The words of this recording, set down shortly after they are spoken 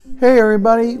Hey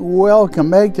everybody,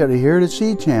 welcome back to the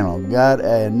Hear2See channel. Got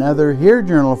another Hear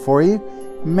Journal for you.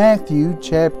 Matthew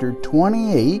chapter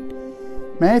 28.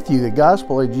 Matthew, the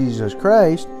Gospel of Jesus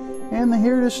Christ, and the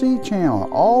Hear2See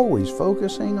channel. Always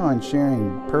focusing on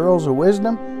sharing pearls of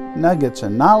wisdom, nuggets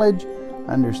of knowledge,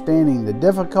 understanding the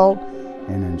difficult,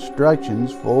 and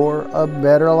instructions for a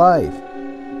better life.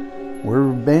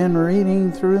 We've been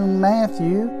reading through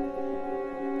Matthew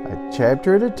a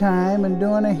chapter at a time and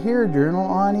doing a Hear Journal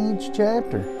on each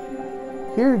chapter.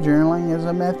 Hear journaling is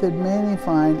a method many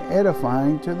find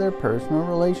edifying to their personal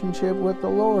relationship with the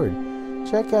Lord.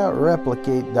 Check out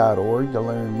replicate.org to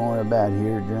learn more about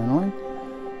Hear journaling.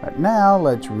 But now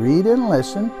let's read and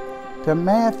listen to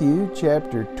Matthew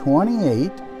chapter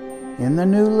 28 in the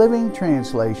New Living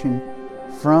Translation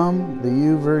from the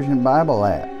YouVersion Bible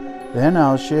app. Then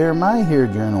I'll share my Hear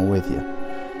Journal with you.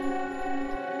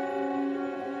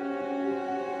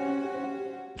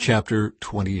 Chapter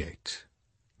 28.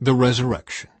 The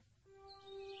Resurrection.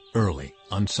 Early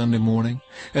on Sunday morning,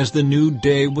 as the new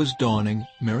day was dawning,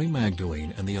 Mary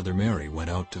Magdalene and the other Mary went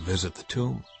out to visit the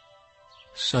tomb.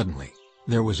 Suddenly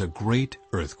there was a great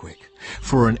earthquake,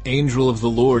 for an angel of the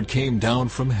Lord came down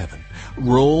from heaven,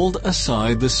 rolled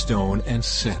aside the stone, and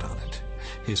sat on it.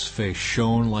 His face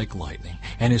shone like lightning,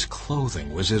 and his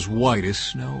clothing was as white as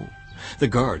snow. The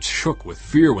guards shook with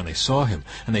fear when they saw him,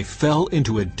 and they fell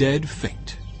into a dead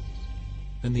faint.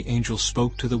 Then the angel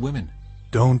spoke to the women.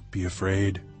 "Don't be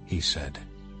afraid," he said.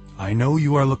 "I know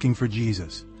you are looking for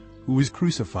Jesus, who was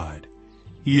crucified.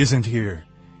 He isn't here.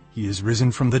 He is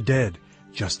risen from the dead,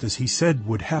 just as he said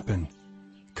would happen.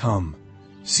 Come,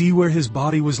 see where his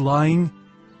body was lying?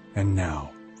 And now,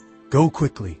 go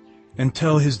quickly and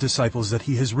tell his disciples that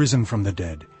he has risen from the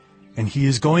dead, and he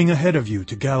is going ahead of you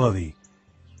to Galilee.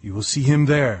 You will see him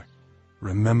there.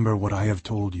 Remember what I have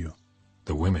told you."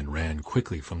 The women ran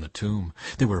quickly from the tomb.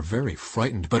 They were very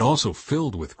frightened, but also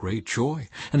filled with great joy,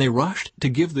 and they rushed to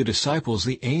give the disciples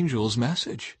the angel's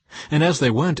message. And as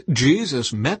they went,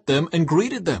 Jesus met them and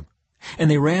greeted them. And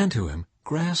they ran to him,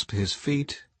 grasped his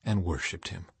feet, and worshipped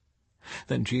him.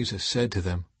 Then Jesus said to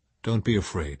them, "Don't be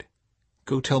afraid.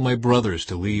 Go tell my brothers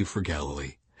to leave for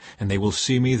Galilee, and they will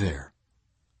see me there."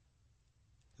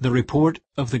 The report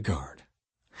of the guard.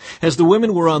 As the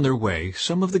women were on their way,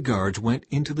 some of the guards went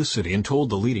into the city and told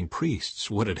the leading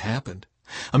priests what had happened.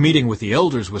 A meeting with the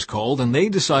elders was called, and they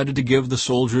decided to give the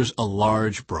soldiers a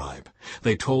large bribe.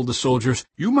 They told the soldiers,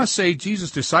 "You must say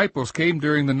Jesus' disciples came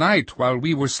during the night while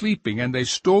we were sleeping, and they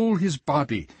stole his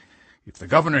body. If the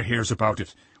governor hears about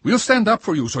it, we'll stand up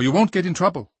for you so you won't get in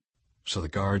trouble." So the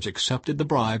guards accepted the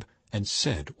bribe and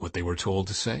said what they were told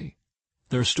to say.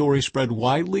 Their story spread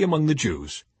widely among the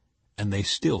Jews, and they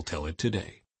still tell it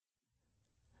today.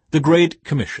 The Great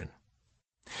Commission.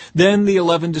 Then the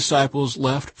 11 disciples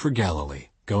left for Galilee,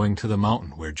 going to the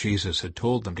mountain where Jesus had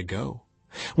told them to go.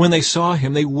 When they saw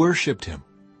him, they worshipped him,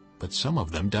 but some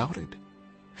of them doubted.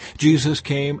 Jesus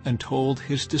came and told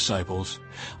his disciples,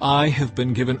 "I have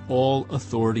been given all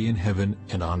authority in heaven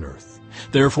and on earth.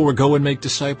 Therefore go and make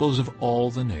disciples of all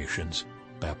the nations,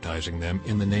 baptizing them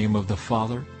in the name of the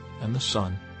Father and the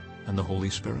Son and the Holy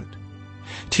Spirit.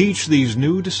 Teach these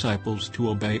new disciples to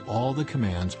obey all the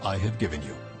commands I have given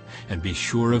you, and be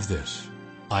sure of this,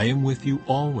 I am with you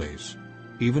always,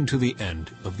 even to the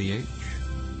end of the age."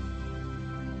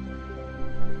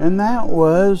 And that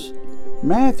was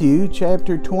Matthew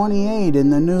chapter 28 in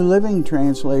the New Living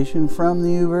Translation from the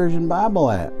YouVersion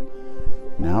Bible app.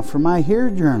 Now for my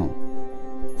Hear Journal.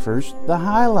 First, the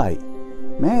highlight.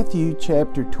 Matthew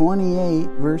chapter 28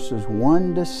 verses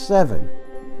 1 to 7.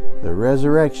 The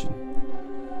resurrection.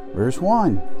 Verse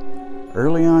 1.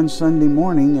 Early on Sunday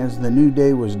morning, as the new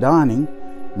day was dawning,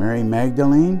 Mary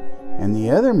Magdalene and the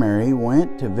other Mary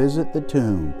went to visit the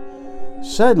tomb.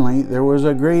 Suddenly there was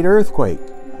a great earthquake,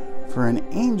 for an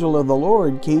angel of the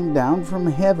Lord came down from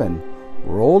heaven,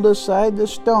 rolled aside the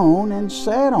stone, and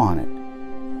sat on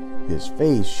it. His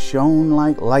face shone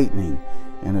like lightning,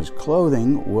 and his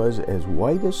clothing was as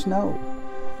white as snow.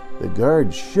 The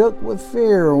guards shook with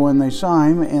fear when they saw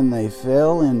him, and they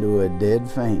fell into a dead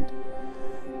faint.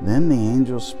 Then the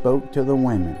angel spoke to the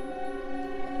women.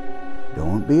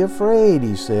 "Don't be afraid,"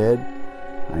 he said.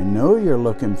 "I know you're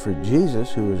looking for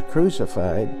Jesus who was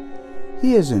crucified.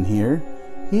 He isn't here.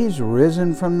 He's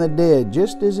risen from the dead,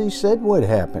 just as he said would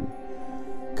happen.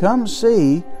 Come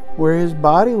see where his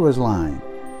body was lying.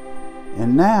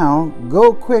 And now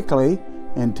go quickly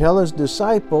and tell his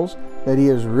disciples that he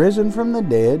is risen from the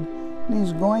dead, and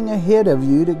he's going ahead of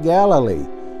you to Galilee.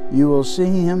 You will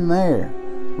see him there.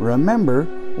 Remember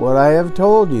what I have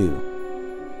told you."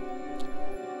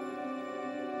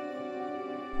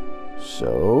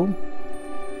 So,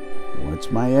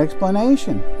 What's my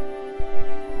explanation?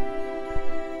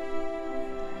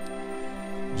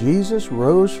 Jesus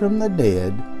rose from the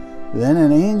dead. Then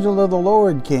an angel of the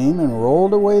Lord came and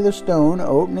rolled away the stone,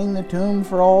 opening the tomb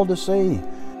for all to see.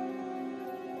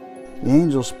 The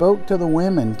angel spoke to the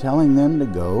women, telling them to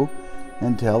go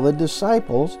and tell the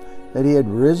disciples that he had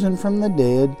risen from the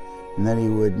dead and that he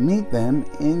would meet them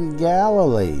in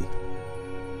Galilee.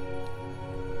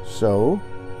 So,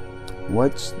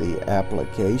 what's the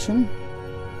application?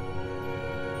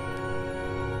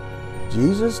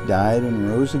 Jesus died and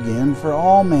rose again for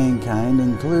all mankind,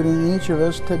 including each of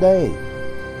us today.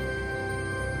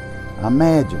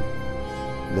 Imagine,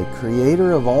 the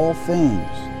creator of all things.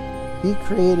 He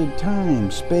created time,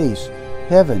 space,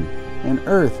 heaven, and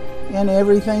earth, and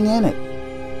everything in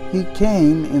it. He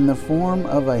came in the form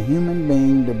of a human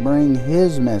being to bring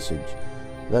his message,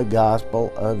 the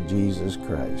gospel of Jesus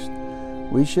Christ.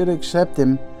 We should accept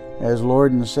him as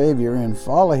Lord and Savior and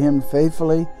follow him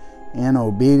faithfully and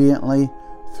obediently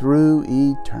through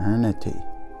eternity.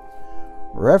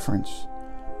 Reference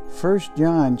 1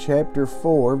 John chapter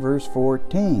 4 verse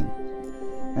 14.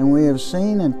 And we have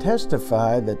seen and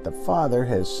testified that the Father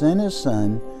has sent his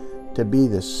Son to be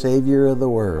the Savior of the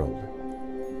world.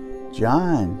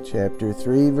 John chapter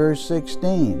 3 verse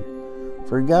 16.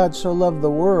 For God so loved the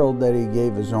world that he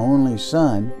gave his only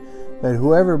Son, that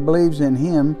whoever believes in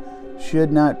him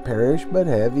should not perish but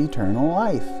have eternal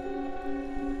life.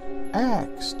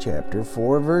 Acts chapter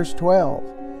 4 verse 12.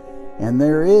 And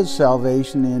there is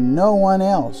salvation in no one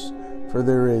else, for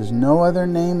there is no other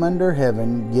name under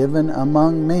heaven given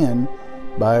among men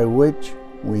by which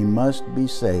we must be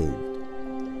saved.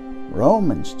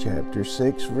 Romans chapter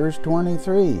 6 verse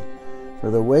 23. For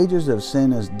the wages of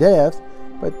sin is death,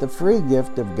 but the free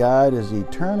gift of God is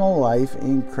eternal life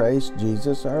in Christ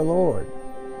Jesus our Lord.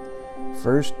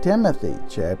 1 Timothy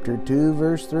chapter 2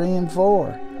 verse 3 and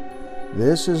 4.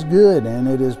 This is good, and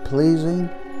it is pleasing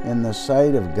in the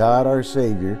sight of God our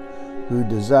Savior, who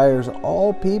desires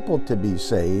all people to be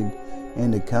saved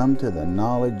and to come to the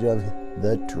knowledge of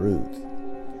the truth.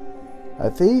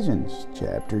 Ephesians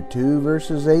chapter 2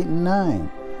 verses 8 and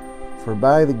 9. For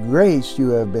by the grace you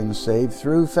have been saved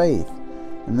through faith,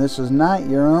 and this is not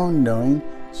your own doing,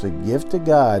 it's a gift of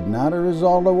God, not a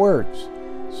result of works,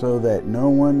 so that no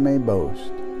one may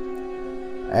boast.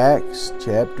 Acts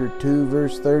chapter 2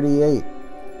 verse 38.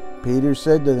 Peter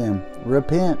said to them,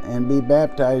 Repent and be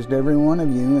baptized every one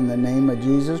of you in the name of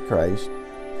Jesus Christ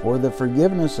for the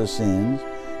forgiveness of sins,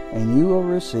 and you will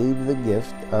receive the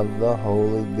gift of the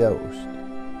Holy Ghost.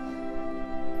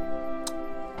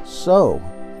 So,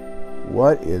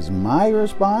 what is my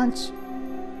response?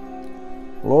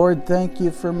 Lord, thank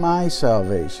you for my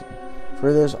salvation,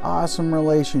 for this awesome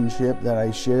relationship that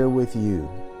I share with you.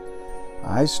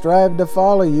 I strive to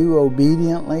follow you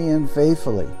obediently and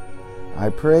faithfully. I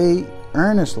pray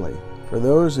earnestly for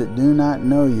those that do not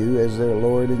know you as their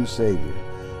Lord and Savior.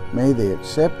 May they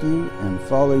accept you and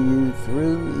follow you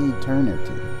through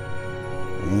eternity.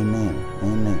 Amen.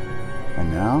 Amen.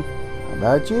 And now, how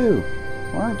about you?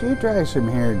 Why don't you try some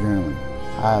hair journaling?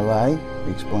 Highlight,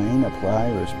 explain,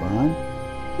 apply, respond.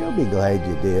 You'll be glad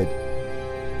you did.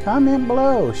 Comment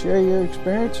below. Share your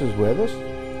experiences with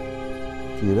us.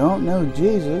 If you don't know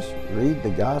Jesus, read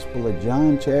the Gospel of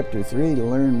John chapter 3 to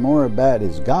learn more about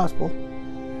his gospel.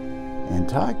 And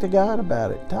talk to God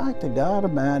about it. Talk to God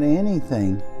about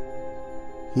anything.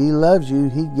 He loves you.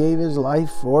 He gave his life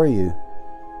for you.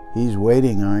 He's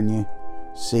waiting on you.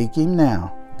 Seek him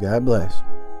now. God bless.